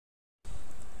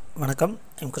வணக்கம்.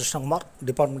 M Krishnakumar,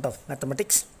 department of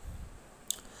mathematics.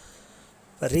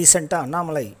 இப்போ ரீசெண்டாக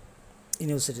அண்ணாமலை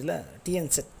யூனிவர்சிட்டியில்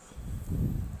டிஎன்செட்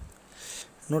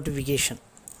நோட்டிஃபிகேஷன்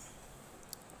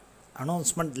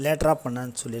அனௌன்ஸ்மெண்ட் லேட்டராக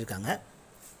பண்ணான்னு சொல்லியிருக்காங்க.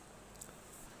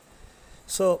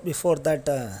 ஸோ பிஃபோர்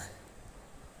தட்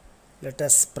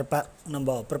லெட்டஸ்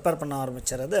நம்ம ப்ரிப்பேர் பண்ண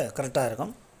ஆரம்பிச்சுறது கரெக்டாக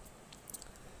இருக்கும்.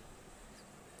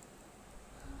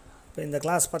 இப்போ இந்த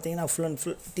கிளாஸ் பார்த்திங்கன்னா full and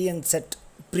full TNSET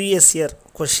previous year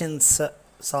கொஷின்ஸை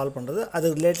solve பண்ணுறது, அது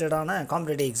ரிலேட்டடான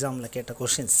காம்படிட்டிவ் எக்ஸாமில் கேட்ட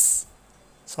கொஷின்ஸ்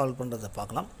சால்வ் பண்ணுறதை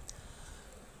பார்க்கலாம்.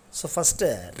 So first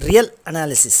real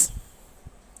analysis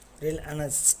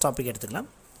topic எடுத்துக்கலாம்.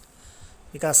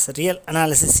 Because real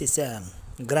analysis is a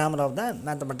grammar of the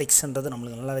மேத்தமெட்டிக்ஸ்ன்றது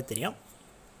நம்மளுக்கு நல்லாவே தெரியும்.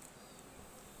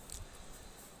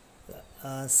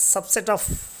 சப்செட்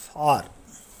ஆஃப் ஆர்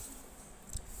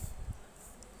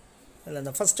இதில்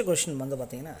இந்த ஃபஸ்ட்டு கொஷின் வந்து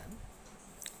பார்த்திங்கன்னா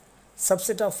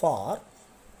subset of R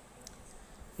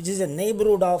which is a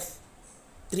neighborhood of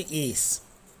 3 A's.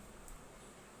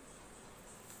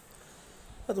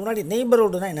 அதுக்கு முன்னாடி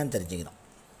நெய்பர்ஹுட்னா என்னன்னு தெரிஞ்சுக்கணும்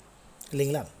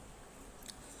இல்லைங்களா?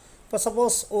 இப்போ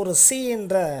சப்போஸ் ஒரு C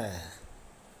என்ற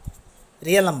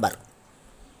ரியல் நம்பர்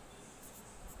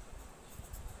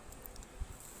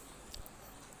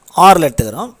ஆரில்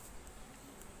எடுத்துக்கிறோம்.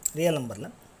 ரியல்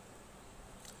நம்பரில்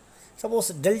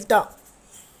suppose delta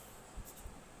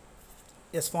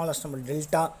smallest number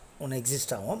delta ஒன்று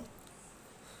எக்ஸிஸ்ட் ஆகும்.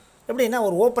 எப்படின்னா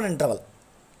ஒரு open interval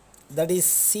that is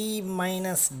C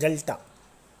minus delta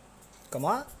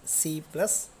comma C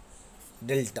plus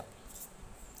delta.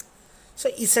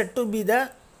 So is set to be the,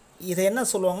 இதை என்ன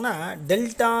சொல்லுவாங்கன்னா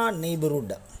delta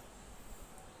neighbourhood.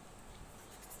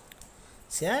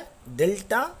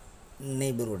 Delta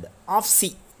neighbourhood of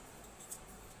C.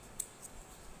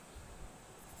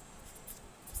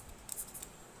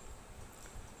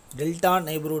 Delta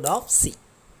neighbourhood of C.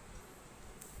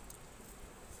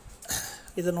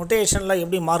 இது நோட்டேஷனில்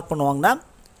எப்படி mark பண்ணுவாங்கன்னா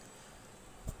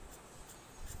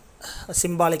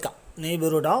சிம்பாலிக்கா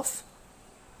neighbourhood of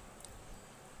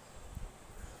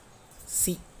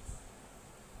see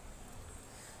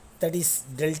that is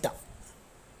delta.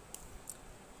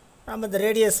 நம்ம இந்த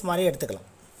radius மாதிரி எடுத்துக்கலாம்.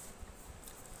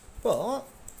 இப்போது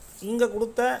இங்கே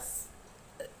கொடுத்த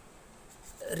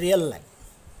ரியல் லைன்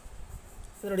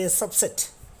இதனுடைய சப்செட்.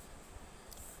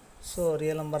 ஸோ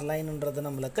ரியல் நம்பர் லைன்ன்றது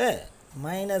நம்மளுக்கு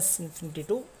 -∞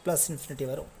 to +∞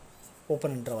 வரும்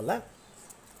ஓப்பன் இன்டர்வலில்.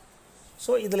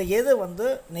 ஸோ இதில் எது வந்து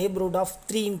நெய்பர்ஹுட் ஆஃப்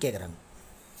 3ன்னு கேட்குறாங்க.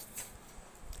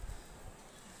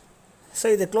 ஸோ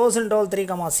இது க்ளோஸ் இன்டர்வல்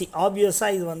 3, C.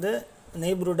 ஆப்வியஸாக இது வந்து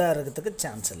நெய்பர்ஹுட்டாக இருக்கிறதுக்கு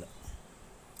சான்ஸ் இல்லை.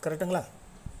 கரெக்டுங்களா?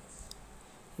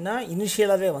 ஏன்னா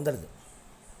இனிஷியலாகவே வந்துடுது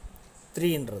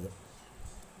 3ன்றது.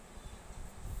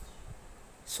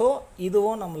 ஸோ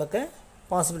இதுவும் நம்மளுக்கு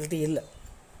பாசிபிலிட்டி இல்லை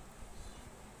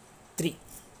 3.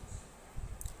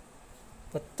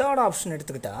 இப்போ தேர்ட் ஆப்ஷன்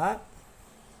எடுத்துக்கிட்டால்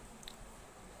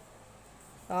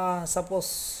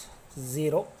சப்போஸ்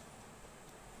 0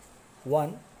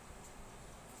 1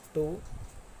 2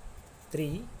 3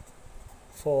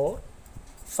 4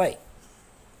 5.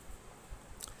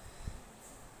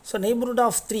 So neighbourhood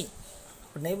of 3.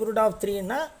 இப்போ நெய்பர்ஹுட் ஆஃப்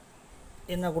 3ன்னா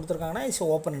என்ன கொடுத்துருக்காங்கன்னா இட்ஸ்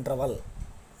ஓப்பன் இன்டர்வல்.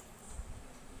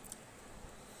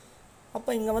 அப்போ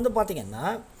இங்கே வந்து பார்த்திங்கன்னா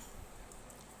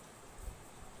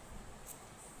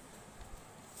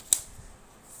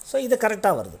ஸோ இது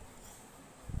கரெக்டாக வருது.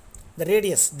 இந்த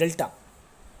ரேடியஸ் டெல்டா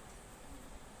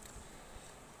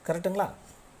கரெக்டுங்களா?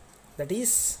 That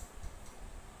is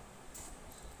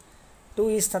 2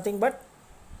 is nothing but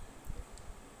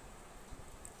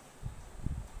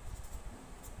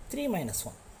 3 -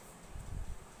 1.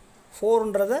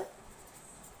 4ன்றது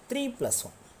 3 +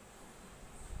 1.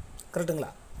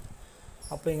 கரெக்டுங்களா?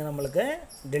 அப்போ இங்கே நம்மளுக்கு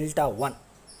delta 1.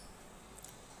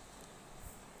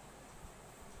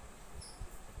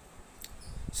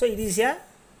 So it is a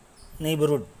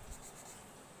neighbourhood.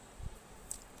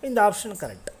 இந்த ஆப்ஷன்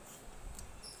கரெக்ட்.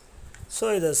 ஸோ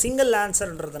இது சிங்கிள்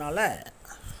ஆன்சர்ன்றதுனால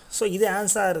ஸோ இது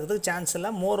ஆன்சர் இருக்கிறதுக்கு சான்ஸ்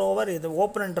இல்லை. மோர் ஓவர் இது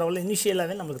ஓப்பன் இன்டர்வல்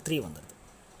இனிஷியலாகவே நம்மளுக்கு 3 வந்துடுது.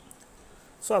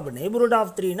 ஸோ அப்போ நெய்பர்ஹுட்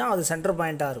ஆஃப் 3னா அது சென்டர்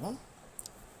பாயிண்ட்டாக இருக்கும்.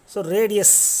 ஸோ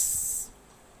ரேடியஸ்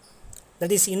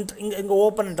தட் இஸ் இங்கே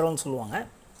ஓப்பன் இன்டர்வல்னு சொல்லுவாங்க.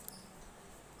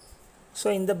 ஸோ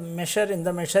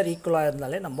இந்த மெஷர் ஈக்குவலாக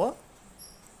இருந்தாலே நம்ம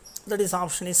that is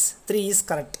option is 3 is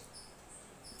correct.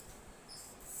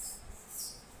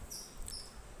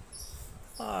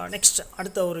 Next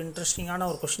அடுத்த ஒரு இன்ட்ரெஸ்டிங்கான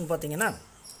ஒரு கொஷின் பார்த்தீங்கன்னா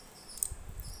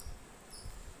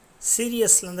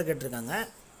சீரியஸ்லேருந்து கேட்டிருக்காங்க.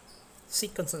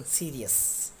 Sequence and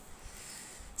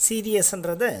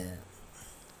சீரியஸ்ன்றது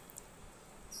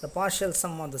the partial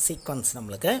sum of the sequence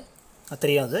நம்மளுக்கு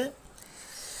தெரியாது.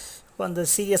 இப்போ அந்த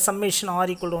CS summation r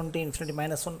equal to 1 to infinity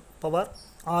minus 1 power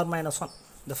r minus 1.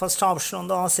 The first option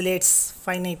வந்து oscillates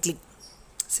finitely.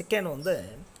 Second வந்து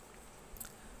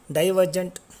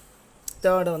divergent.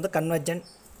 Third வந்து convergent,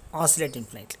 oscillate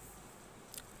infinitely.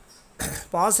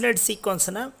 இப்போ oscillate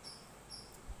sequenceனா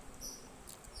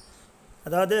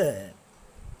அதாவது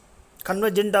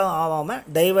கன்வர்ஜென்ட்டாக ஆகாமல்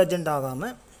டைவர்ஜென்ட்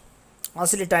ஆகாமல்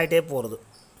ஆசிலேட் ஆகிட்டே போகிறது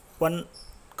 1,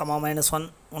 -1,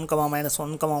 1,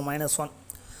 -1, -1.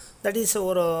 தட் இஸ்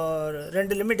ஒரு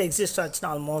 2 லிமிட் எக்ஸிஸ்ட் ஆச்சுன்னா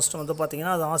ஆல்மோஸ்ட் வந்து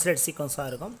பார்த்திங்கன்னா அது ஆசிலேட் சீக்வன்ஸாக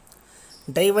இருக்கும்.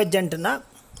 டைவர்ஜென்ட்னா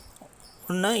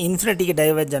ஒன்று இன்ஃபினிட்டிக்கு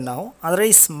டைவர்ஜென்ட் ஆகும்,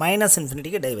 அதர்வைஸ்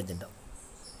 -இன்ஃபினிட்டிக்கு டைவர்ஜென்ட் ஆகும்.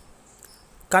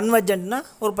 கன்வர்ஜென்ட்னா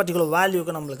ஒரு பர்டிகுலர்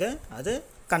வேல்யூக்கு நம்மளுக்கு அது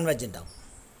கன்வர்ஜென்ட் ஆகும்.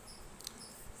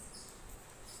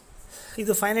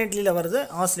 இது ஃபைனைட்லியில் வருது,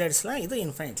 ஆசிலேட்ஸில் இது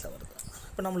இன்ஃபைனைட்டில் வருது.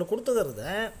 இப்போ நம்மளுக்கு கொடுத்துக்கிறது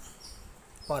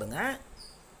பாருங்கள்.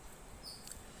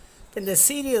 இப்போ இந்த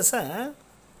சீரியஸை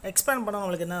எக்ஸ்பேண்ட் பண்ணால்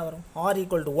நம்மளுக்கு என்ன வரும்? r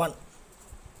equal to 1.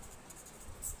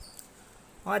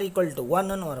 r equal to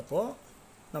 1ன்னு வரப்போ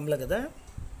நம்மளுக்கு இது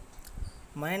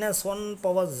 -1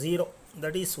 power 0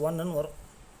 தட் இஸ் 1ன்னு வரும்.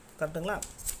 கரெக்டுங்களா?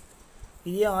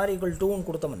 இதே r equal to 2ன்னு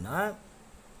கொடுத்தோம்னா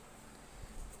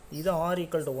இது r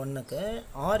equal to 1க்கு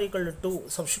r equal to 2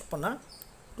 சப்ஸ்டியூட் பண்ணால்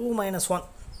 2 - 1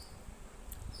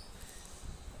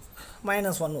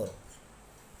 -1 வரும்.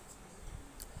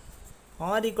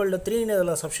 r equal to 3ன்னு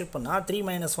இதில் சப்ஸ்டியூட் பண்ணால் 3 -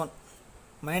 1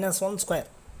 -1 ஸ்கொயர்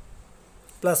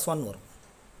ப்ளஸ் 1 வரும்.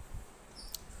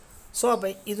 ஸோ அப்போ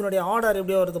இதனுடைய ஆர்டர்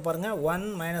எப்படி வருது பாருங்கள். 1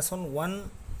 -1 1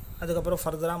 அதுக்கப்புறம்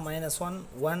ஃபர்தராக -1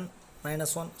 1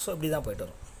 -1. ஸோ இப்படி தான் போய்ட்டு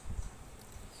வரும்.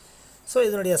 ஸோ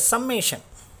இதனுடைய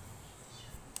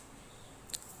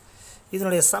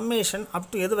சம்மேஷன் அப்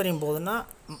டு எது வரையும் போகுதுன்னா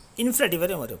இன்ஃபினிட்டி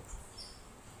வரையும் வரும்.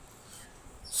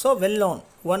 So well known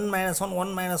 1 -1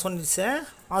 1 -1 it's A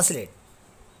oscillate.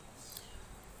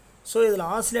 So இதில்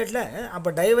ஆசிலேட்டில் அப்போ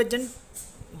டைவர்ஜென்ட்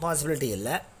பாசிபிலிட்டி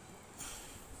இல்லை.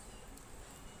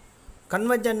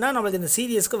 கன்வர்ஜென்ட்னா நம்மளுக்கு இந்த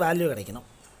சீரியஸ்க்கு வேல்யூ கிடைக்கணும்.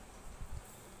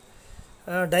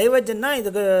 டைவர்ஜென்ட்னா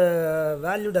இதுக்கு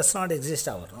வேல்யூ டஸ் நாட்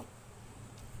எக்ஸிஸ்ட் ஆகணும்.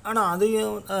 ஆனால்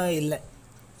அதுவும் இல்லை,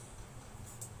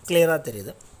 கிளியராக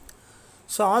தெரியுது.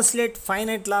 ஸோ ஆசிலேட்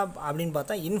ஃபைனைட்லா அப்படின்னு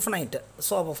பார்த்தா இன்ஃபினைட்டு.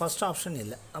 ஸோ அப்போ ஃபஸ்ட் ஆப்ஷன்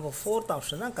இல்லை, அப்போ ஃபோர்த்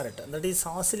ஆப்ஷன் தான் கரெக்ட். தட் இஸ்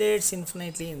ஆசிலேட்ஸ்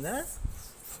இன்ஃபினைட்லி இந்த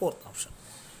ஃபோர்த் ஆப்ஷன்.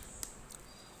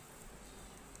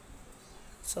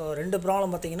 ஸோ 2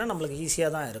 ப்ராப்ளம் பார்த்திங்கன்னா நம்மளுக்கு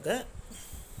ஈஸியாக தான் இருக்குது.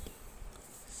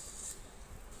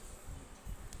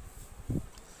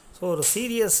 ஸோ ஒரு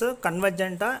சீரியஸு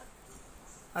கன்வர்ஜென்ட்டாக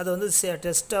அது வந்து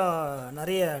டெஸ்ட்டாக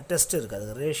நிறைய டெஸ்ட் இருக்குது.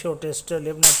 அது ratio test,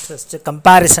 லெப்னட் test,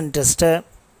 comparison test,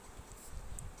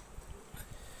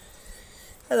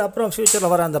 அது அப்புறம்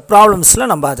ஃப்யூச்சரில் வர அந்த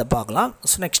ப்ராப்ளம்ஸில் நம்ம அதை பார்க்கலாம்.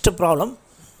 So next problem,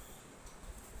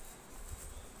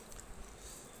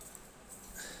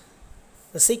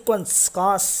 the sequence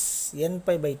cos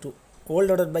nπ/2 whole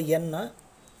divided by n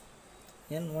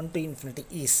 1 to infinity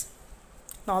is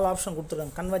 4 option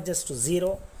கொடுத்துருக்காங்க. converges to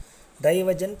 0,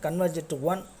 divergent, convergent to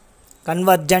 1,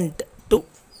 convergent to.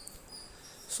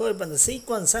 So இப்போ இந்த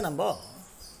சீக்வன்ஸை நம்ம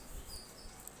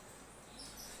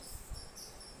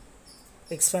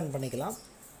எக்ஸ்பேண்ட் பண்ணிக்கலாம்.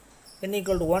 n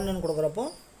equal to 1ன்னு கொடுக்குறப்போ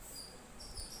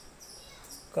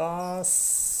cos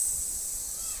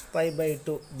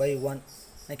π/2/1.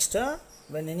 Next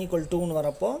when n equal to 2ன்னு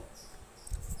வரப்போ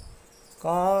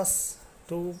cos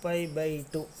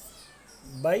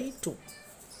 2π/2/2.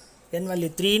 n value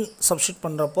 3 substitute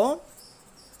பண்ணுறப்போ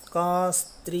cos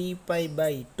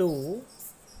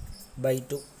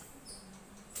 3π/2/2.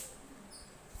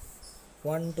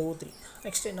 1 2 3.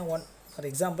 Next என்ன 1 for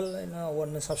example என்ன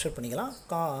 1 substitute பண்ணிக்கலாம்.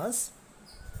 cos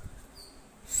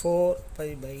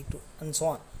 4π/2 and so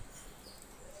on.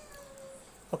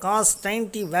 இப்போ cos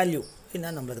 90 வேல்யூ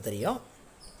என்ன நம்மளுக்கு தெரியும்,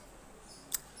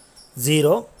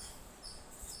 0.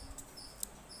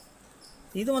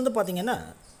 இது வந்து பார்த்திங்கன்னா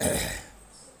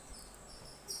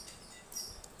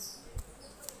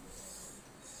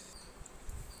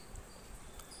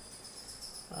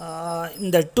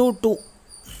இந்த 2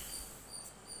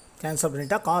 கேன்சல்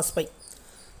பண்ணிட்டா cos π.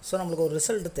 ஸோ நம்மளுக்கு ஒரு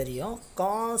ரிசல்ட் தெரியும்.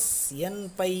 cos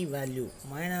nπ value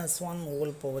 -1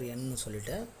 whole power n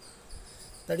சொல்லிட்டு,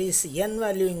 தட் இஸ் n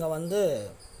வேல்யூ இங்கே வந்து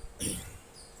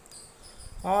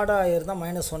ஆடாக இருந்தால்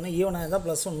 -1, ஈவனாக இருந்தால்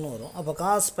 +1 வரும். அப்போ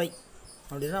cos π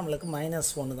அப்படின்னா நம்மளுக்கு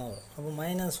 -1 தான் வரும். அப்போ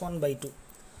 -1/2.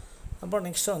 அப்போ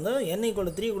நெக்ஸ்ட்டு வந்து n equal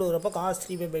to 3 கொடுக்குறப்போ cos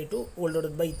 3π/2 whole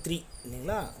divided by 3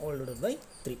 இல்லைங்களா, whole divided by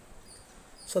 3.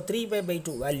 So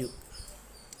 3π/2 value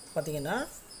பார்த்திங்கன்னா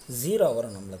 0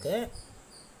 வரும் நம்மளுக்கு.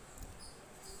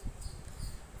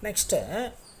 நெக்ஸ்ட்டு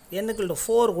n equal to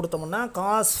 4 கொடுத்தோம்னா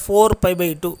cos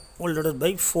 4π/2 whole divided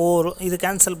by 4. இது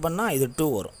கேன்சல் பண்ணால் இது 2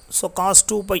 வரும். So cos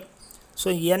 2π. ஸோ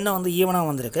n வந்து ஈவனாக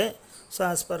வந்திருக்கு. ஸோ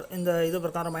ஆஸ் பர் இந்த இது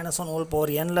பிரகாரம் -1 ஹோல்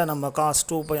பவர் எண்ணில் நம்ம காஸ்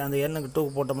 2 போய் அந்த எண்ணுக்கு 2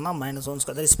 போட்டோம்னா -1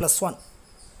 ஸ்கொயர், தட் இஸ் +1.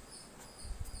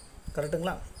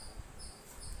 கரெக்டுங்களா?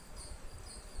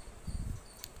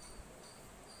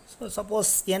 ஸோ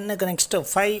சப்போஸ் எண்ணுக்கு நெக்ஸ்ட்டு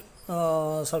 5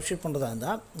 சப்ஸ்டியூட் பண்ணுறதா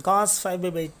இருந்தால் காஸ்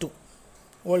 5/2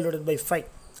 ஹோல் டிவைடட் பை 5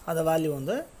 அந்த வேல்யூ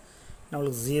வந்து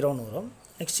நம்மளுக்கு 0ன்னு வரும்.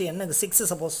 நெக்ஸ்ட்டு எண்ணுக்கு 6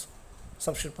 சப்போஸ்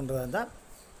சப்ஸ்டியூட் பண்ணுறதா இருந்தால்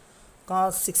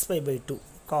cos 6/2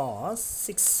 cos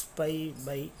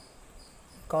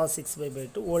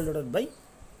 6/2 whole divided by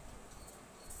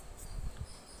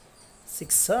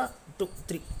 6 2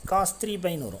 3 cos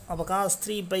 3/ன்னு வரும். அப்போ cos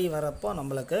 3/, வரப்போ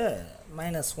நம்மளுக்கு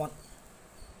 -1/6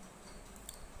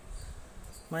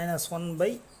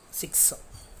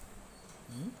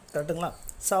 கரெக்டுங்களா?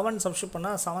 7 சப்ஸ்டியூட்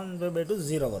பண்ணால் 7/2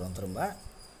 0 வரும் திரும்ப.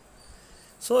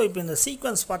 ஸோ இப்போ இந்த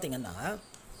சீக்வன்ஸ் பார்த்திங்கன்னா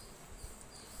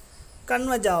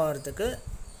கன்வெர்ஜ் ஆகிறதுக்கு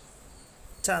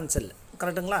சான்ஸ் இல்லை.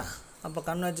 கரெக்டுங்களா? அப்போ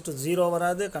கன்வெர்ஜ் டு 0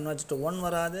 வராது, கன்வெர்ஜ் டு 1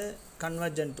 வராது,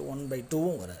 கன்வெர்ஜென்ட் டு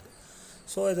 1/2வும் வராது.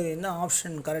 ஸோ இது என்ன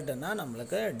ஆப்ஷன் கரெக்டுன்னா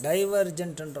நம்மளுக்கு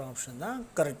டைவர்ஜென்ட்ன்ற ஆப்ஷன் தான்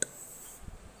கரெக்ட்.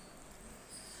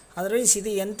 அதர்வைஸ்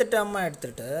இது nth டேர்மாக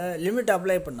எடுத்துகிட்டு லிமிட்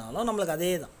அப்ளை பண்ணாலும் நம்மளுக்கு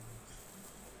அதே தான்.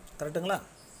 கரெக்டுங்களா?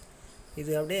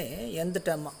 இது அப்படியே nth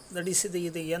டேர்மாக, தட் இஸ் இது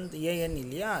nth an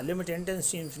இல்லையா? Limit n tends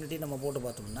to infinity நம்ம போட்டு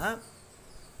பார்த்தோம்னா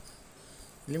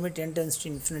limit n tends to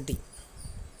infinity.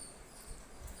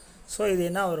 So இது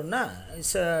என்ன வரும்னா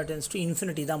இட்ஸ் tends to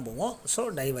infinity தான் போகும். So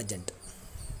divergent.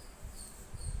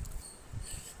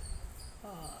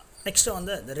 நெக்ஸ்ட்டு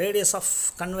வந்து the radius of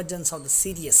convergence of the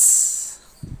series.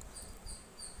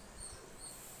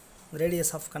 Radius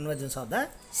of convergence of the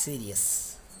series.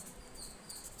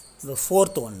 The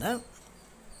fourth one,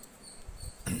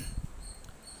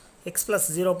 x plus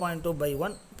 0.2 by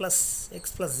 1 plus x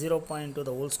plus 0.2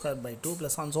 the whole square by 2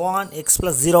 plus and so on x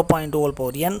plus 0.2 whole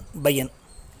power n by n.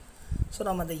 So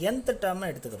நம்ம அந்த nth டேர்மை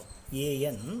எடுத்துக்கிறோம்.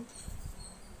 an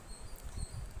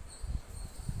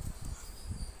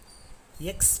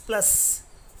x plus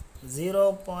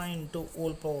 0.2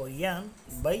 whole power n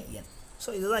by n. So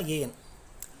இதுதான் an.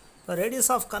 இப்போ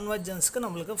radius of கன்வர்ஜென்ஸ்க்கு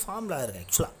நம்மளுக்கு formula இருக்குது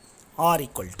ஆக்சுவலாக. r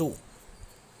equal to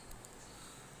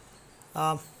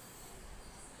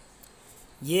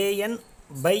an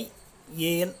by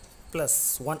an plus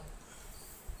 1.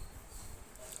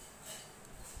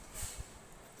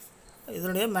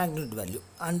 இதனுடைய magnitude value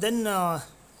and then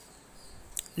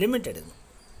limit எடுக்கணும்.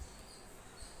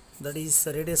 that is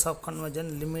radius of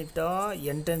convergence limit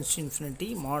n tends to infinity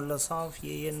modulus of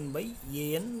an by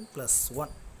an plus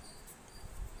 1.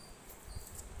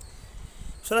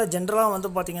 So ஜென்ரலாக வந்து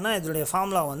பார்த்திங்கன்னா இதனுடைய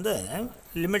formula வந்து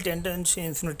limit n tends to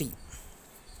infinity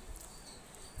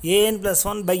an plus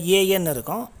 1 by an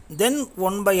இருக்கும். தென்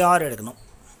 1/r எடுக்கணும்.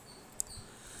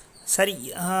 சரி,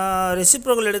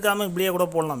 reciprocal எடுக்காமல் இப்படியே கூட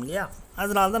போடலாம் இல்லையா?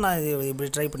 அதனால தான் நான் இது இப்படி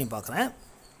ட்ரை பண்ணி பார்க்குறேன்.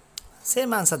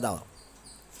 சேம் ஆன்சர் தான் வரும்.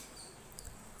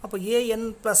 அப்போ an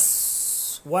plus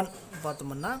 1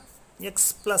 பார்த்தோம்னா x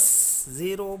plus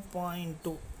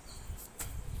 0.2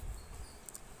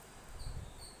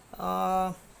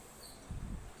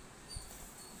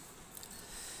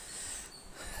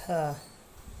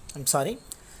 I'm sorry.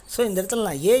 So இந்த இடத்துல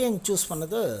நான் an சூஸ்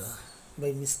பண்ணது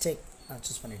பை மிஸ்டேக் நான்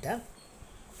சூஸ் பண்ணிட்டேன்.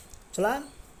 ஆக்சுவலாக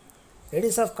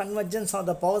radius of convergence of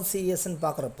the power சீரியஸ்ன்னு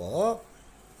பார்க்குறப்போ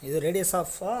இது ரேடியஸ்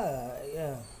ஆஃப்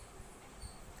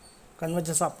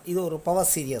கன்வர்ஜென்ஸ் ஆஃப் இது ஒரு பவர்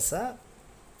சீரியஸு.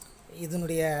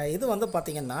 இதனுடைய இது வந்து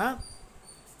பார்த்திங்கன்னா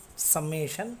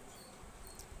summation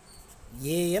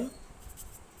an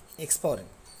x power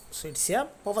n. So it's a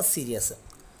power series.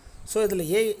 So இதில்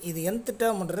இது nth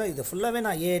டேர்ம்ன்ற இது ஃபுல்லாகவே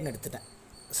நான் an எடுத்துட்டேன்.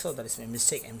 So that is my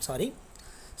mistake, I'm sorry.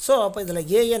 So அப்போ இதில்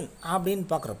an அப்படின்னு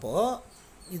பார்க்குறப்போ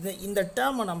இந்த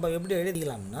டேர்மை நம்ம எப்படி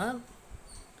எழுதிக்கலாம்னா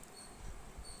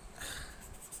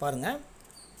பாருங்கள்,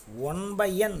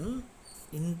 1/n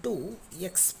into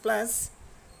x plus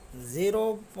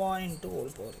 0.2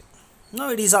 whole power n. Now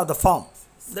it is of the form,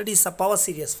 that is a power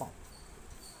series form.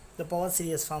 The power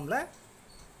series formல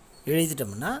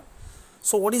எழுதிட்டோம்னா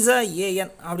so what is a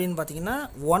an அப்படின்னு பார்த்தீங்கன்னா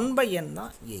 1/n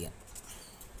தான் an.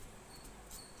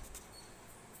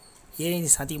 an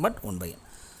is nothing but 1/n.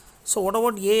 So what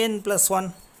about an plus 1?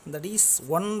 That is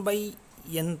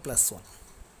 1/n plus 1.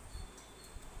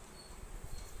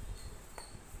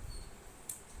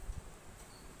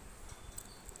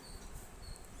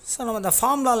 So நம்ம இந்த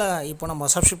ஃபார்முலாவில் இப்போ நம்ம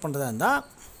substitute பண்ணுறதா இருந்தால்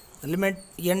limit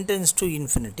n tends to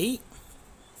infinity.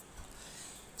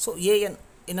 So an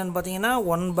என்னென்னு பார்த்தீங்கன்னா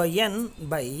 1/n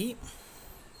by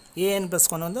an plus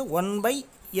 1 வந்து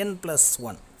 1/n plus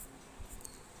 1.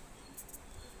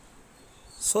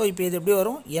 ஸோ இப்போ இது எப்படி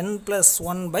வரும்? n plus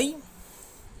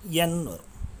 1/n வரும்.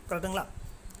 கரெக்டுங்களா?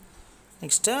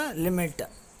 Next limit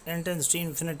n tends to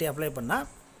infinity apply பண்ணால்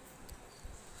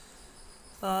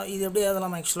இது எப்படி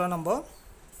எழுதலாம்? ஆக்சுவலாக நம்ம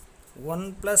 1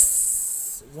 +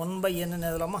 1/n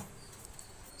எழுதலாமா?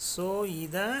 ஸோ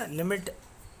இதை லிமிட்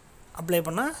அப்ளை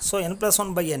பண்ணால் ஸோ n +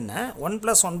 1/n 1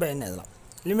 + 1/n எழுதலாம்.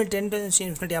 Limit n tends to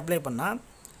infinity apply பண்ணால்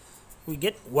we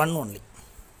get 1 only.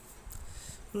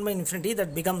 1/infinity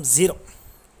that becomes 0.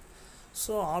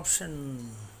 So option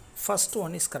first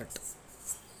one is correct.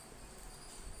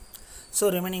 So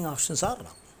remaining options are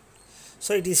wrong.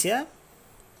 So it is a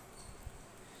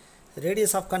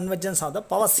radius of convergence of the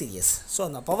power series. So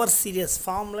the power series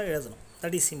formula எழுதணும்,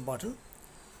 that is important.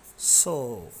 So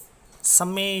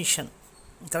summation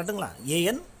கரெக்டுங்களா?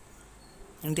 an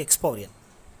into x power n.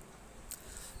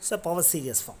 So power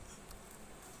series form.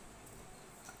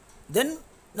 Then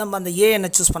நம்ம அந்த an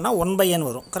choose பண்ணால் 1/n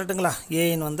வரும், கரெக்டுங்களா?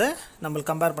 an வந்து நம்ம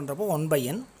compare பண்ணுறப்போ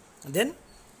 1/n. தென்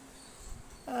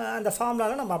அந்த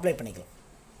ஃபார்முலாவில் நம்ம அப்ளை பண்ணிக்கலாம்.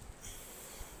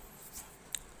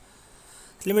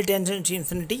 Limit n tends to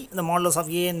infinity the modulus of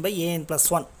an/an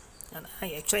 + 1.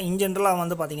 ஆக்சுவலாக இன் ஜென்ரலாக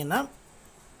வந்து பார்த்திங்கன்னா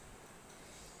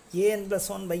an +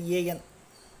 1/an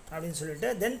அப்படின்னு சொல்லிட்டு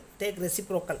then take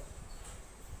reciprocal.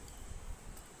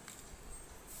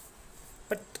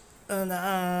 But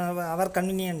our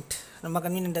convenient, நம்ம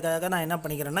கன்வீனியன்ட்டுக்காக நான் என்ன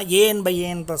பண்ணிக்கிறேன்னா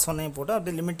an/an + 1 போட்டு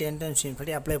அப்படியே limit n tends to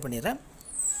infinity apply பண்ணிடுறேன்.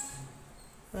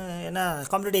 ஏன்னா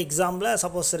காம்படிட்டிவ் எக்ஸாமில்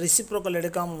சப்போஸ் ரெசிப்ரோக்கல்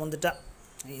எடுக்காமல் வந்துட்டா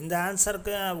இந்த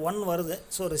ஆன்சருக்கு 1 வருது,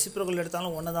 ஸோ ரெசிப்ரோக்கல்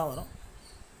எடுத்தாலும் 1 தான் வரும்.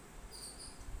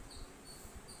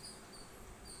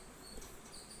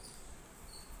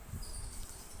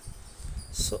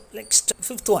 So next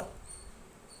 5th one.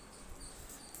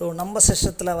 So number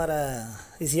சிஸ்டத்தில் வர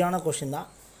ஈஸியான கொஷின் தான்.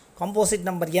 கம்போசிட்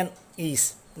நம்பர் n இஸ்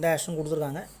டேஷ்னு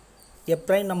கொடுத்துருக்காங்க. எ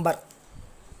ப்ரைம் நம்பர்,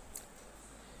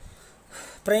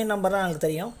 ப்ரைம் நம்பர்னால் எனக்கு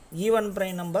தெரியும். Even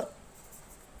prime number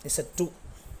is a 2.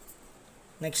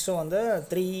 Next வந்து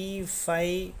 3,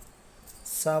 5,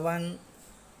 7,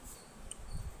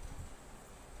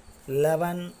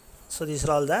 11. So these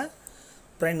are all the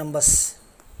prime numbers.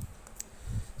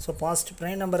 So positive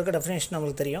prime நம்பருக்கு டெஃபினேஷன்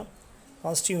நம்மளுக்கு தெரியும்,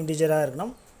 பாசிட்டிவ் இன்டிஜராக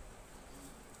இருக்கணும்.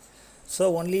 So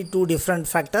only 2 different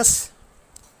factors.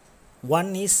 One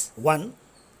is 1,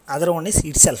 other one is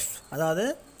itself. அதாவது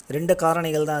 2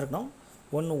 காரணிகள் தான் இருக்கணும்.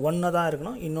 ஒன்று தான்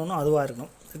இருக்கணும், இன்னொன்று அதுவாக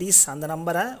இருக்கணும். இட் இஸ் அந்த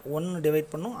நம்பரை 1 டிவைட்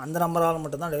பண்ணும், அந்த நம்பரால்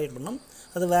மட்டும்தான் டிவைட் பண்ணணும்,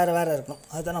 அது வேறு இருக்கணும்.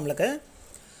 அதுதான் நம்மளுக்கு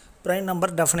ப்ரைம்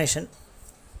நம்பர் டெஃபினேஷன்.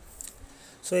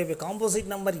 ஸோ இப்போ காம்போசிட்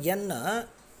நம்பர் n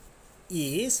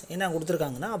இஸ் என்ன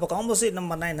கொடுத்துருக்காங்கன்னா, அப்போ காம்போசிட்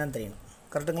நம்பர்னால் என்னன்னு தெரியணும்,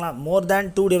 கரெக்டுங்களா? மோர்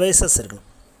தேன் 2 டிவைசஸ் இருக்கணும்.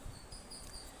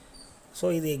 ஸோ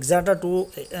இது எக்ஸாக்டாக 2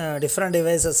 டிஃப்ரெண்ட்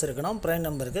டிவைசஸ் இருக்கணும் ப்ரைம்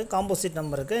நம்பருக்கு. காம்போசிட்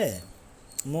நம்பருக்கு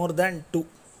மோர் தேன் 2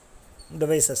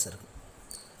 டிவைசஸ் இருக்கும்.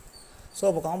 ஸோ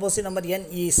அப்போ காம்போசிட் நம்பர் n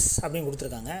இஸ் அப்படின்னு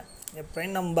கொடுத்துருக்காங்க.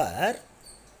 Prime number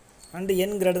and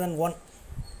n greater than 1.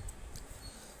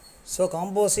 So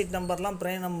composite நம்பர்லாம்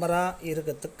ப்ரைம் நம்பராக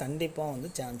இருக்கிறதுக்கு கண்டிப்பாக வந்து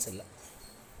சான்ஸ் இல்லை.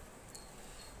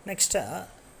 Next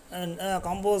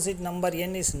composite number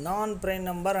n is நான் prime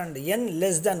number and n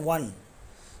less than 1.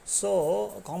 So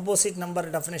composite number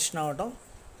definition ஆகட்டும்,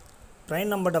 ப்ரைம்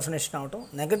நம்பர் டெஃபினேஷன் ஆகட்டும்,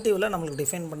 நெகட்டிவில் நம்மளுக்கு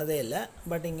டிஃபைன் பண்ணதே இல்லை.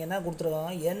 பட் இங்கே என்ன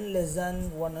கொடுத்துருக்காங்க, n less than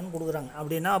 1ன்னு கொடுக்குறாங்க.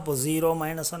 அப்படின்னா அப்போ 0,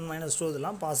 -1, -2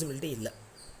 இதெல்லாம் பாசிபிலிட்டி இல்லை.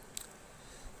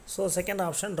 So second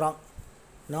option wrong.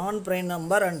 நான் prime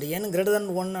number and n greater than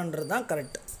 1ன்றது தான்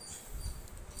கரெக்ட்.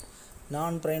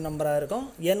 நான் ப்ரைம் நம்பராக இருக்கும்,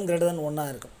 n greater than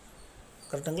 1ஆக இருக்கும்,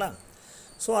 கரெக்டுங்களா?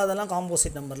 ஸோ அதெல்லாம்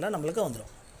காம்போசிட் நம்பரில் நம்மளுக்கு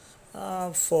வந்துடும்.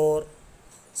 4,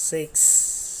 6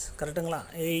 கரெக்டுங்களா,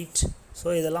 8. ஸோ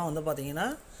இதெல்லாம் வந்து பார்த்திங்கன்னா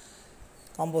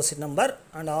காம்போசிட் நம்பர்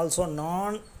அண்ட் ஆல்சோ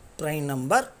நான் prime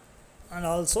number and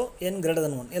also n greater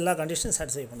than 1 எல்லா கண்டிஷனும்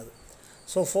சாட்டிஸ்ஃபை பண்ணுது.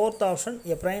 So fourth option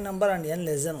a prime number and n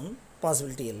less than 1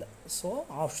 possibility இல்லை. So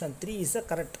option 3 is the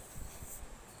correct.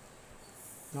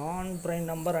 நான் prime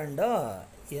number and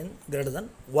n greater than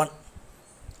 1.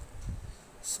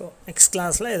 So next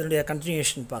கிளாஸில் இதனுடைய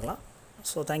continuation பார்க்கலாம்.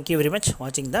 So thank you very much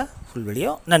வாட்சிங் the full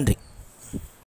video. நன்றி.